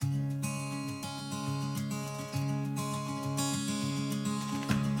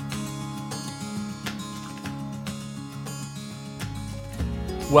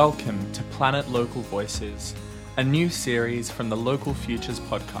Welcome to Planet Local Voices, a new series from the Local Futures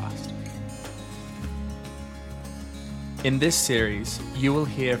podcast. In this series, you will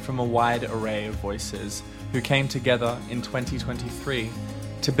hear from a wide array of voices who came together in 2023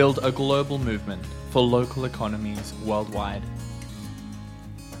 to build a global movement for local economies worldwide.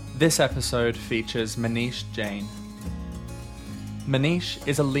 This episode features Manish Jain. Manish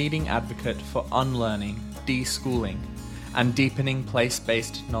is a leading advocate for unlearning, deschooling, and deepening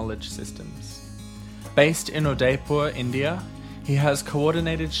place-based knowledge systems. Based in Udaipur, India, he has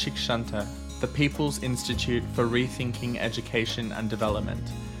coordinated Shikshanta, the People's Institute for Rethinking Education and Development,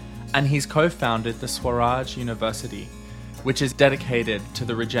 and he's co-founded the Swaraj University, which is dedicated to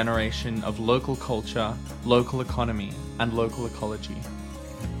the regeneration of local culture, local economy, and local ecology.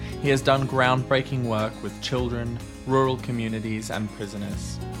 He has done groundbreaking work with children, rural communities, and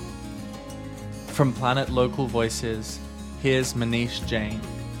prisoners. From Planet Local Voices, here's Manish Jain.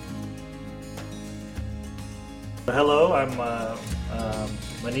 Hello, I'm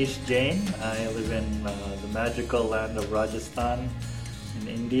Manish Jain. I live in the magical land of Rajasthan in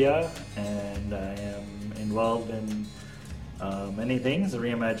India, and I am involved in many things: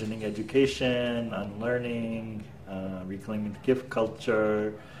 reimagining education, unlearning, reclaiming the gift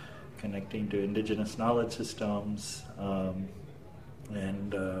culture, connecting to indigenous knowledge systems,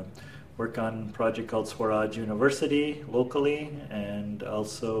 and work on a project called Swaraj University locally, and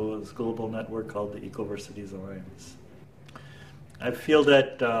also a global network called the Ecoversities Alliance. I feel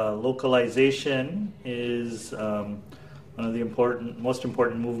that localization is one of the most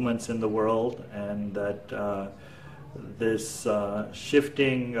important movements in the world, and that this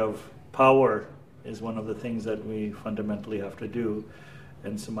shifting of power is one of the things that we fundamentally have to do.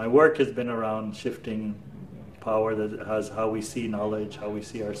 And so my work has been around shifting power that has how we see knowledge, how we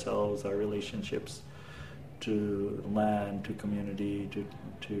see ourselves, our relationships to land, to community,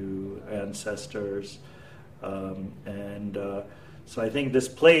 to ancestors. So I think this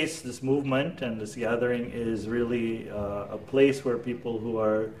place, this movement, and this gathering is really a place where people who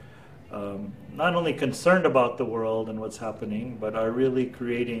are not only concerned about the world and what's happening, but are really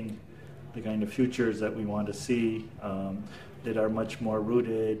creating the kind of futures that we want to see, that are much more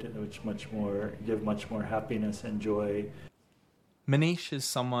rooted, which give much more happiness and joy. Manish is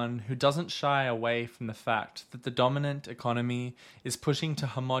someone who doesn't shy away from the fact that the dominant economy is pushing to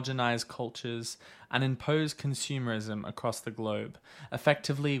homogenize cultures and impose consumerism across the globe,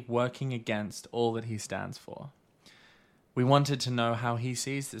 effectively working against all that he stands for. We wanted to know how he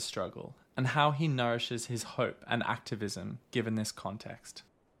sees this struggle and how he nourishes his hope and activism given this context.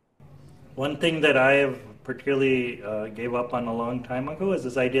 One thing that I have particularly gave up on a long time ago is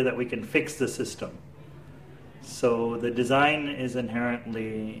this idea that we can fix the system. So the design is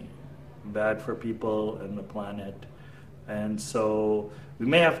inherently bad for people and the planet. And so we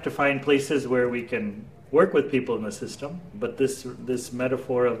may have to find places where we can work with people in the system, but this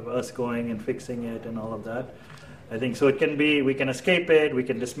metaphor of us going and fixing it and all of that, I think so it can be, we can escape it, we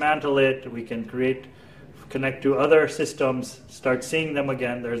can dismantle it, we can connect to other systems, start seeing them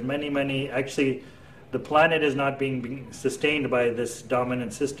again. There's many, actually, the planet is not being sustained by this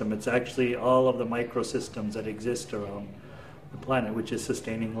dominant system. It's actually all of the microsystems that exist around the planet, which is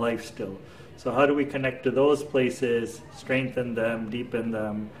sustaining life still. So how do we connect to those places, strengthen them, deepen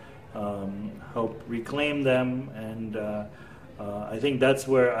them, help reclaim them? And I think that's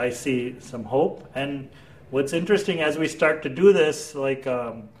where I see some hope. And what's interesting as we start to do this, like,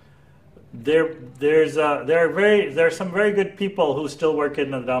 there are some very good people who still work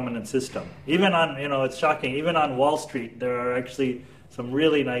in the dominant system. Even on, it's shocking, even on Wall Street, there are actually some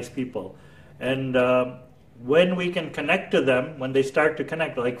really nice people. And when we can connect to them, when they start to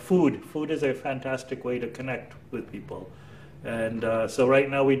connect, like food is a fantastic way to connect with people. And so right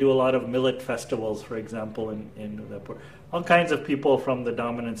now we do a lot of millet festivals, for example, in all kinds of people from the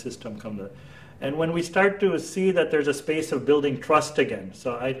dominant system come to. And when we start to see that there's a space of building trust again,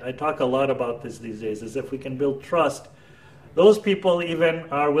 so I talk a lot about this these days, is if we can build trust, those people even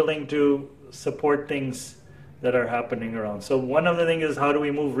are willing to support things that are happening around. So one of the things is how do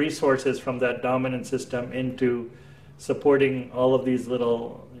we move resources from that dominant system into supporting all of these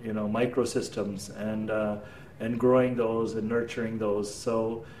little, microsystems and growing those and nurturing those.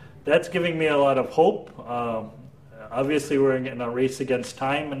 So that's giving me a lot of hope. Obviously, we're in a race against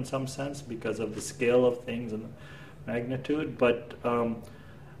time in some sense because of the scale of things and magnitude. But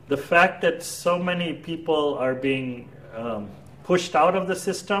the fact that so many people are being pushed out of the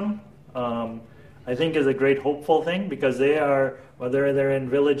system, I think is a great hopeful thing, because they are, whether they're in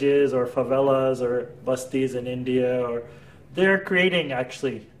villages or favelas or bastis in India, or they're creating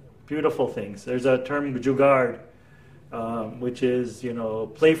actually beautiful things. There's a term, jugaad, which is,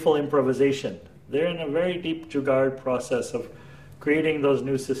 playful improvisation. They're in a very deep jugaad process of creating those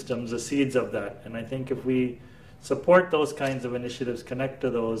new systems, the seeds of that. And I think if we support those kinds of initiatives, connect to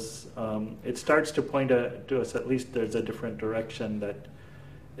those, it starts to point to us at least there's a different direction that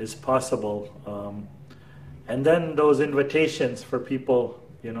is possible. And then those invitations for people,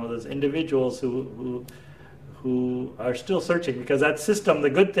 those individuals who are still searching, because that system, the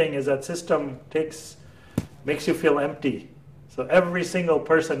good thing is that system makes you feel empty. So every single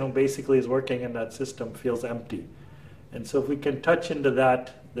person who basically is working in that system feels empty. And so if we can touch into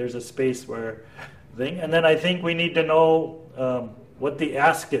that, there's a space where and then I think we need to know what the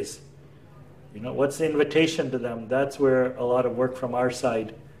ask is. What's the invitation to them? That's where a lot of work from our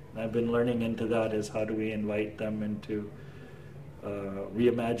side, and I've been learning into that, is how do we invite them into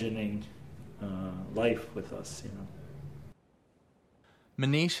reimagining life with us.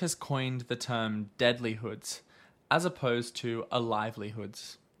 Manish has coined the term deadlihoods as opposed to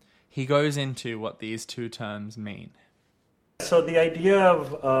alivelihoods. He goes into what these two terms mean. So the idea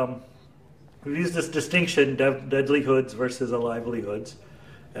of, we use this distinction, deadlihoods versus alivelihoods,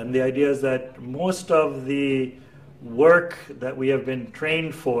 and the idea is that most of the work that we have been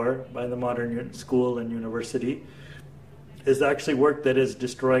trained for by the modern school and university is actually work that is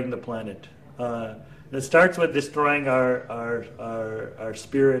destroying the planet. And it starts with destroying our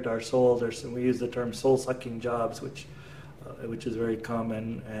spirit, our soul. We use the term soul-sucking jobs, which is very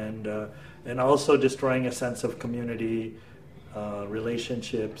common, and also destroying a sense of community,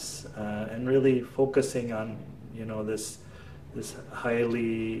 relationships, and really focusing on this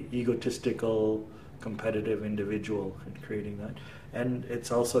highly egotistical, competitive individual and creating that. And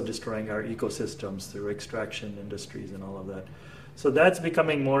it's also destroying our ecosystems through extraction industries and all of that. So that's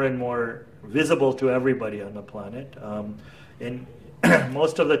becoming more and more visible to everybody on the planet. And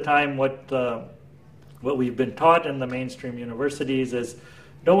most of the time, what we've been taught in the mainstream universities is,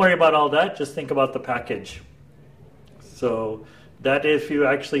 don't worry about all that, just think about the package. So that if you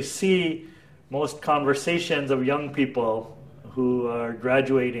actually see most conversations of young people who are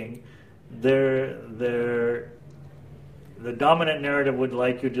graduating, the dominant narrative would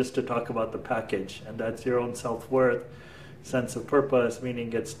like you just to talk about the package, and that's your own self-worth, sense of purpose, meaning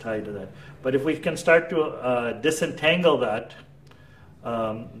gets tied to that. But if we can start to disentangle that,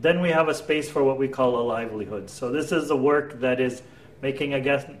 then we have a space for what we call a livelihood. So this is the work that is making,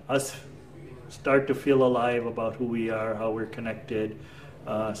 us start to feel alive about who we are, how we're connected,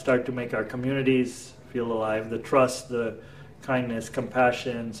 start to make our communities feel alive, the trust, the kindness,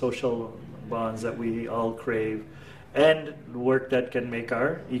 compassion, social bonds that we all crave, and work that can make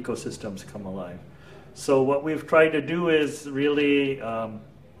our ecosystems come alive. So what we've tried to do is really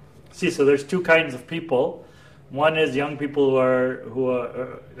so there's two kinds of people. One is young people who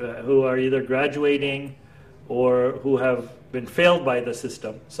are either graduating or who have been failed by the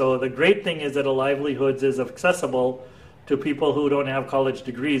system. So the great thing is that a livelihoods is accessible to people who don't have college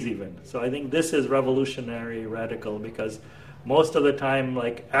degrees even. So I think this is revolutionary, radical, because most of the time,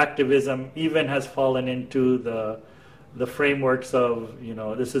 like, activism even has fallen into the frameworks of,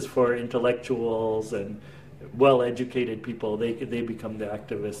 this is for intellectuals and well-educated people. They become the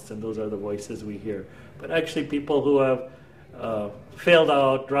activists, and those are the voices we hear. But actually people who have failed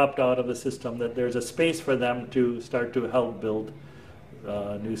out, dropped out of the system, that there's a space for them to start to help build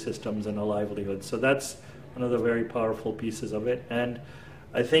new systems and a livelihood. So that's one of the very powerful pieces of it. And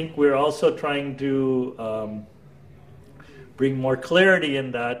I think we're also trying to bring more clarity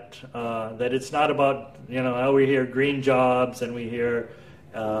in that, that it's not about, how we hear green jobs and we hear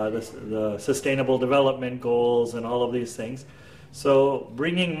the sustainable development goals and all of these things. So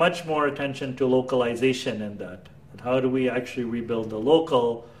bringing much more attention to localization in that. How do we actually rebuild the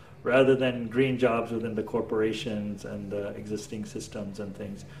local rather than green jobs within the corporations and the existing systems and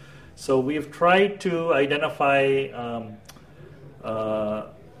things. So we've tried to identify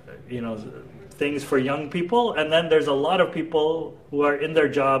things for young people, and then there's a lot of people who are in their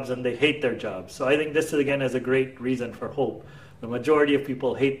jobs and they hate their jobs. So I think this, again, is a great reason for hope. The majority of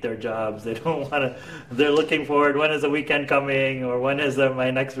people hate their jobs. They don't want to, they're looking forward, when is the weekend coming, or when is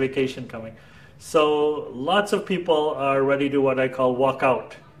my next vacation coming? So lots of people are ready to what I call walk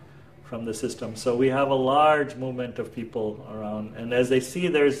out from the system. So we have a large movement of people around, and as they see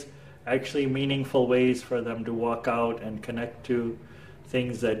there's actually meaningful ways for them to walk out and connect to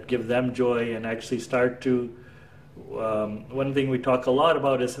things that give them joy and actually start to, one thing we talk a lot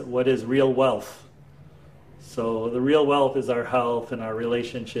about is what is real wealth. So the real wealth is our health and our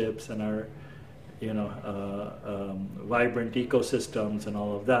relationships and our vibrant ecosystems and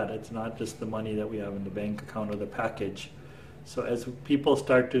all of that. It's not just the money that we have in the bank account or the package. So as people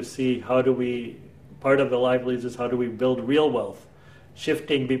start to see how do we part of the livelihoods is how do we build real wealth,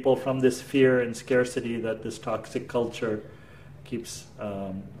 shifting people from this fear and scarcity that this toxic culture keeps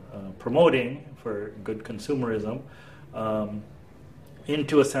promoting for good consumerism,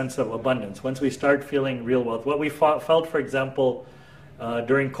 into a sense of abundance. Once we start feeling real wealth, what we felt, for example,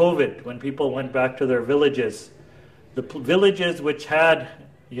 during COVID, when people went back to their villages, the villages which had,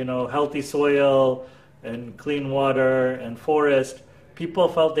 healthy soil and clean water and forest, people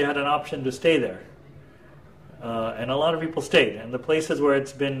felt they had an option to stay there. And a lot of people stayed. And the places where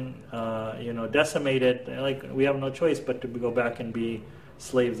it's been, decimated, like, we have no choice but to go back and be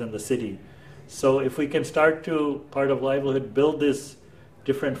slaves in the city. So if we can start to, part of livelihood, build these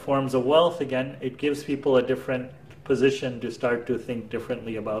different forms of wealth again, it gives people a different position to start to think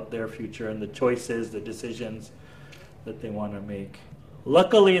differently about their future and the choices, the decisions that they want to make.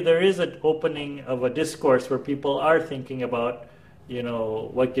 Luckily, there is an opening of a discourse where people are thinking about,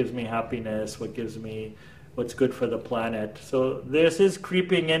 what gives me happiness, what's good for the planet. So this is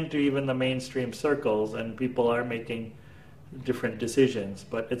creeping into even the mainstream circles, and people are making different decisions,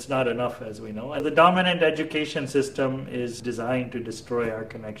 but it's not enough, as we know. And the dominant education system is designed to destroy our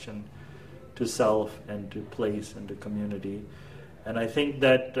connection to self and to place and to community. And I think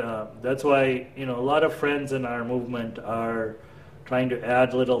that that's why, a lot of friends in our movement are trying to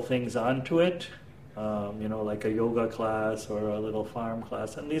add little things onto it, like a yoga class or a little farm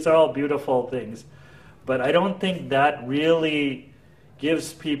class. And these are all beautiful things. But I don't think that really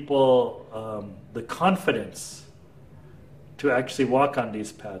gives people the confidence to actually walk on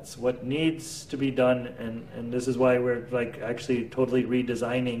these paths. What needs to be done, and this is why we're actually totally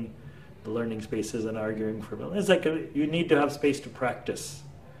redesigning the learning spaces and arguing for it. It's you need to have space to practice.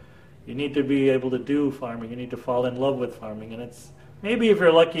 You need to be able to do farming. You need to fall in love with farming. And it's maybe, if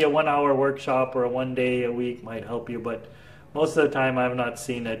you're lucky, a 1-hour workshop or a 1 day a week might help you, but most of the time I've not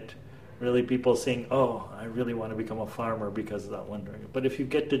seen it really people saying, oh, I really want to become a farmer because of that wondering. But if you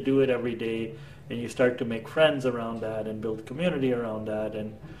get to do it every day and you start to make friends around that and build community around that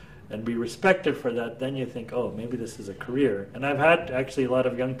and be respected for that, then you think, oh, maybe this is a career. And I've had actually a lot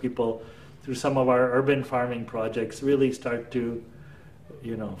of young people through some of our urban farming projects really start to,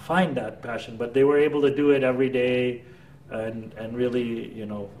 find that passion. But they were able to do it every day and really,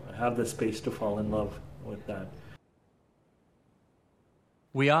 have the space to fall in love with that.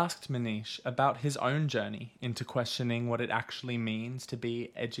 We asked Manish about his own journey into questioning what it actually means to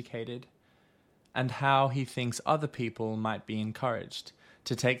be educated, and how he thinks other people might be encouraged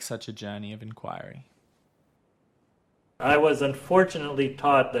to take such a journey of inquiry. I was unfortunately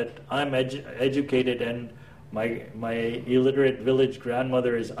taught that I'm educated and my illiterate village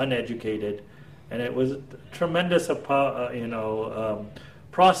grandmother is uneducated, and it was a tremendous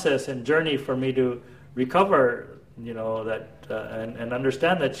process and journey for me to recover that and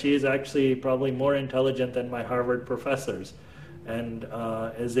understand that she is actually probably more intelligent than my Harvard professors, and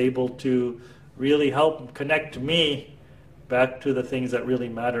is able to really help connect me back to the things that really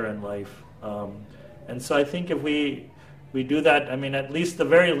matter in life. And so I think if we do that, at least the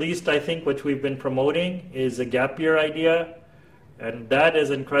very least, I think, which we've been promoting is a gap year idea, and that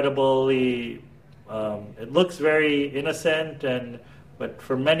is incredibly, it looks very innocent, but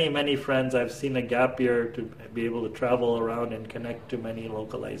for many, many friends, I've seen a gap year to be able to travel around and connect to many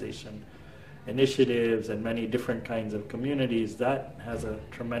localization initiatives and many different kinds of communities. That has a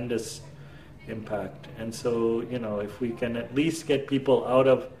tremendous impact. And so, if we can at least get people out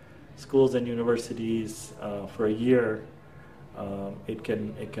of schools and universities for a year, it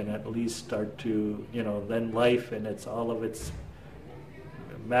can at least start to, then life and all of its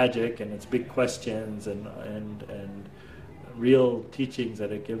magic and its big questions and real teachings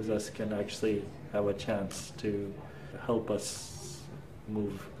that it gives us can actually have a chance to help us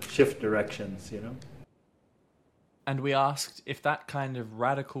shift directions, And we asked if that kind of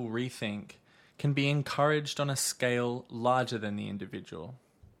radical rethink can be encouraged on a scale larger than the individual.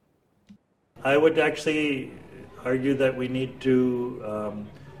 I would actually argue that we need to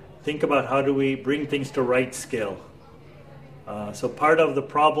think about how do we bring things to right scale. So part of the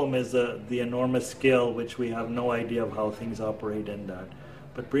problem is the enormous scale, which we have no idea of how things operate in that.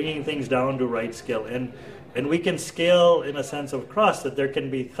 But bringing things down to right scale. And we can scale in a sense of cross, that there can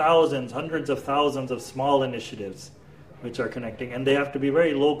be thousands, hundreds of thousands of small initiatives which are connecting. And they have to be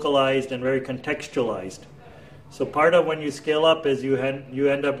very localized and very contextualized. So part of when you scale up is you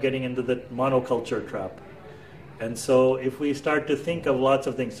end up getting into the monoculture trap. And so if we start to think of lots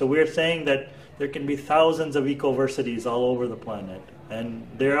of things, so we're saying that there can be thousands of ecoversities all over the planet, and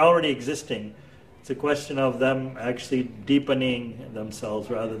they're already existing. It's a question of them actually deepening themselves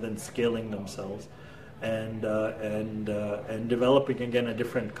rather than scaling themselves, and developing again a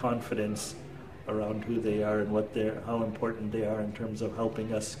different confidence around who they are and how important they are in terms of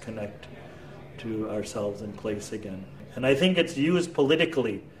helping us connect to ourselves in place again. And I think it's used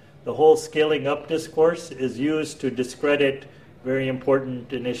politically. The whole scaling up discourse is used to discredit very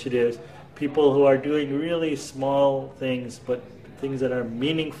important initiatives, people who are doing really small things, but things that are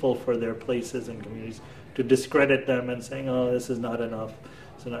meaningful for their places and communities, to discredit them and saying, oh, this is not enough.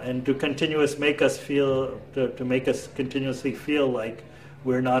 And to make us continuously feel like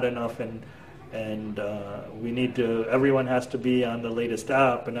we're not enough, and everyone has to be on the latest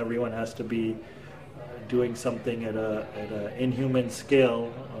app, and everyone has to be doing something at an inhuman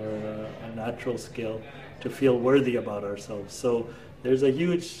scale or a natural scale to feel worthy about ourselves. So there's a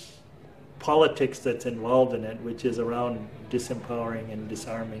huge politics that's involved in it, which is around disempowering and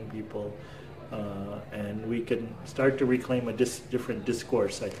disarming people. And we can start to reclaim a different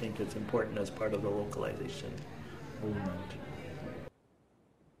discourse. I think it's important as part of the localization movement.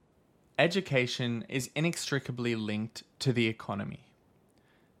 Education is inextricably linked to the economy.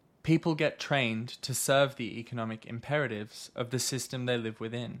 People get trained to serve the economic imperatives of the system they live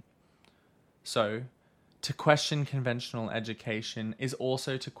within. So, to question conventional education is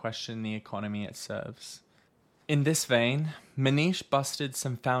also to question the economy it serves. In this vein, Manish busted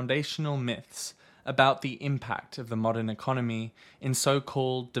some foundational myths about the impact of the modern economy in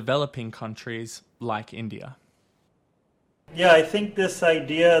so-called developing countries like India. Yeah, I think this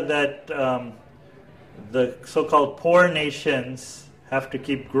idea that the so-called poor nations have to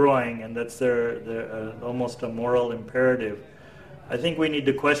keep growing, and that's their almost a moral imperative, I think we need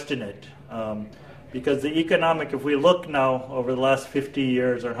to question it. Because if we look now over the last 50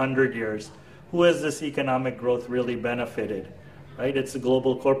 years or 100 years, who has this economic growth really benefited? Right? It's the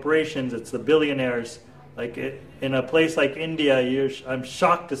global corporations, it's the billionaires. In a place like India, I'm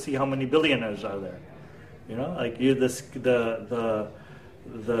shocked to see how many billionaires are there.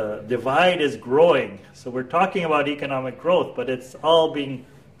 The divide is growing. So we're talking about economic growth, but it's all being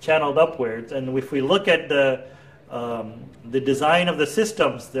channeled upwards. And if we look at the design of the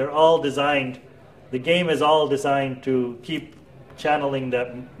systems, they're all designed. The game is all designed to keep channeling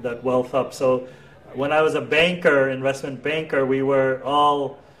that wealth up. So when I was a investment banker, we were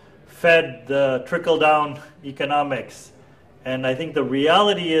all fed the trickle-down economics. And I think the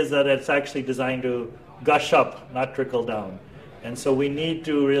reality is that it's actually designed to gush up, not trickle down. And so we need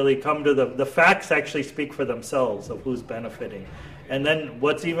to really come to the facts actually speak for themselves of who's benefiting. And then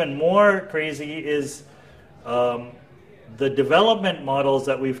what's even more crazy is the development models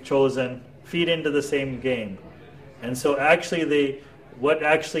that we've chosen feed into the same game. And so actually what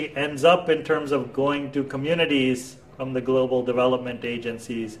actually ends up in terms of going to communities from the global development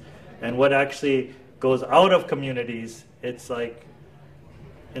agencies and what actually goes out of communities, it's like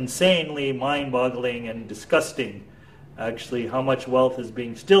insanely mind-boggling and disgusting, actually, how much wealth is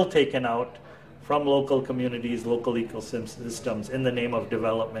being still taken out from local communities, local ecosystems in the name of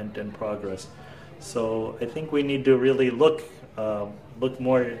development and progress. So I think we need to really look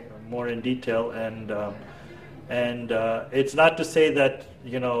more in detail, and it's not to say that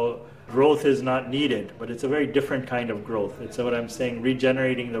growth is not needed, but it's a very different kind of growth. It's what I'm saying,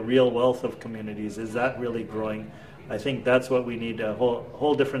 regenerating the real wealth of communities. Is that really growing? I think that's what we need, a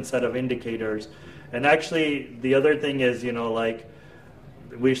whole different set of indicators. And actually, the other thing is,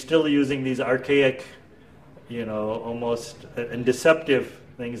 we're still using these archaic, almost and deceptive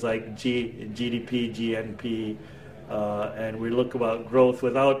things like GDP, GNP, and we look about growth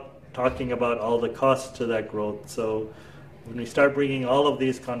without talking about all the costs to that growth. So when we start bringing all of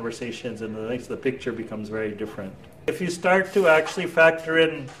these conversations in, the picture becomes very different. If you start to actually factor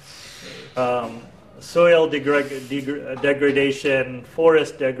in soil degradation,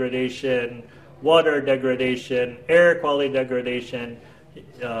 forest degradation, water degradation, air quality degradation,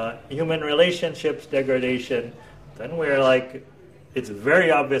 human relationships degradation, then it's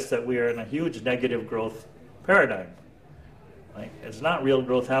very obvious that we are in a huge negative growth paradigm. It's not real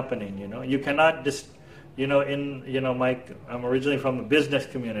growth happening. You cannot Mike, I'm originally from the business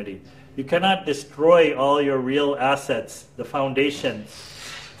community. You cannot destroy all your real assets, the foundation,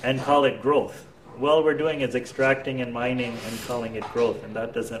 and call it growth. All we're doing is extracting and mining and calling it growth, and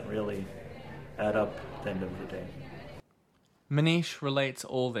that doesn't really add up at the end of the day. Manish relates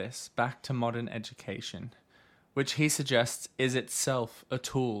all this back to modern education, which he suggests is itself a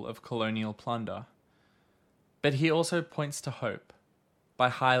tool of colonial plunder. But he also points to hope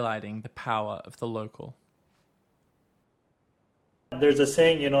by highlighting the power of the local. There's a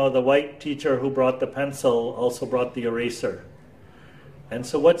saying, the white teacher who brought the pencil also brought the eraser. And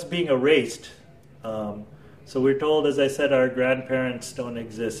so what's being erased? So we're told, as I said, our grandparents don't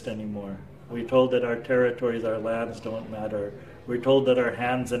exist anymore. We're told that our territories, our lands don't matter. We're told that our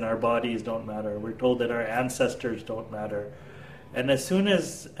hands and our bodies don't matter. We're told that our ancestors don't matter. And as soon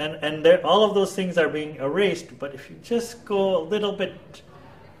as, all of those things are being erased, but if you just go a little bit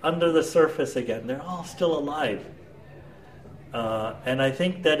under the surface again, they're all still alive. And I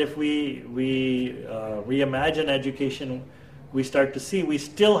think that if we reimagine education, we start to see we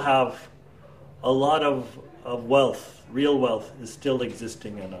still have a lot of wealth, real wealth is still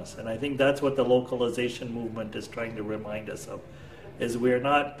existing in us. And I think that's what the localization movement is trying to remind us of, is we're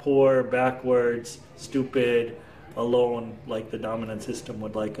not poor, backwards, stupid, alone like the dominant system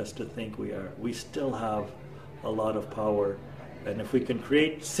would like us to think we are. We still have a lot of power. And if we can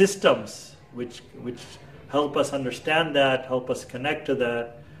create systems which help us understand that, help us connect to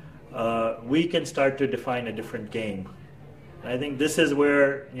that, we can start to define a different game. And I think this is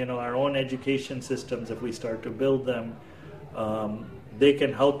where, our own education systems, if we start to build them, they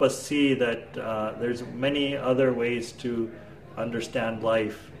can help us see that there's many other ways to understand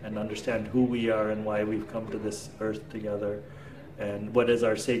life and understand who we are and why we've come to this earth together, and what is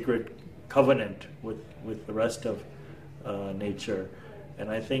our sacred covenant with the rest of nature. And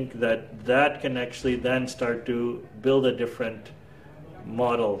I think that can actually then start to build a different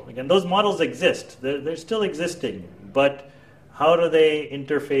model. Again, those models exist. They're still existing, but how do they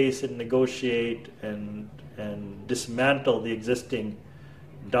interface and negotiate and dismantle the existing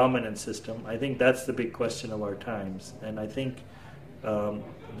dominant system? I think that's the big question of our times. And I think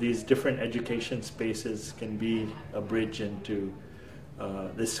these different education spaces can be a bridge into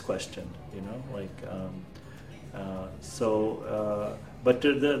this question, but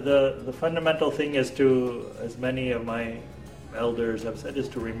the fundamental thing is to, as many of my elders have said, is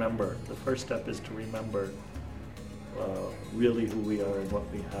to remember. The first step is to remember really who we are and what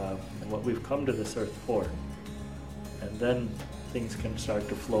we have and what we've come to this earth for. And then things can start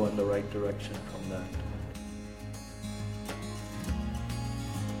to flow in the right direction from that.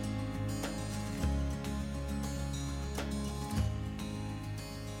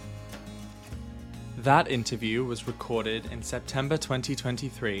 That interview was recorded in September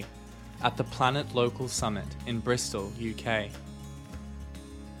 2023 at the Planet Local Summit in Bristol, UK.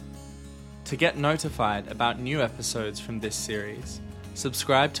 To get notified about new episodes from this series,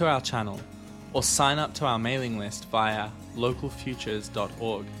 subscribe to our channel or sign up to our mailing list via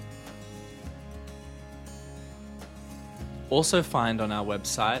localfutures.org. Also find on our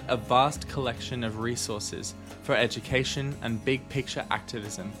website a vast collection of resources for education and big picture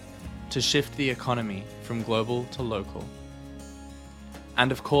activism to shift the economy from global to local. And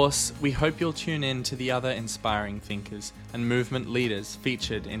of course, we hope you'll tune in to the other inspiring thinkers and movement leaders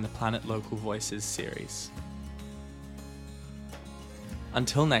featured in the Planet Local Voices series.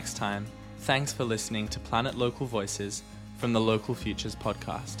 Until next time, thanks for listening to Planet Local Voices from the Local Futures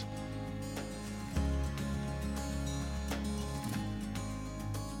podcast.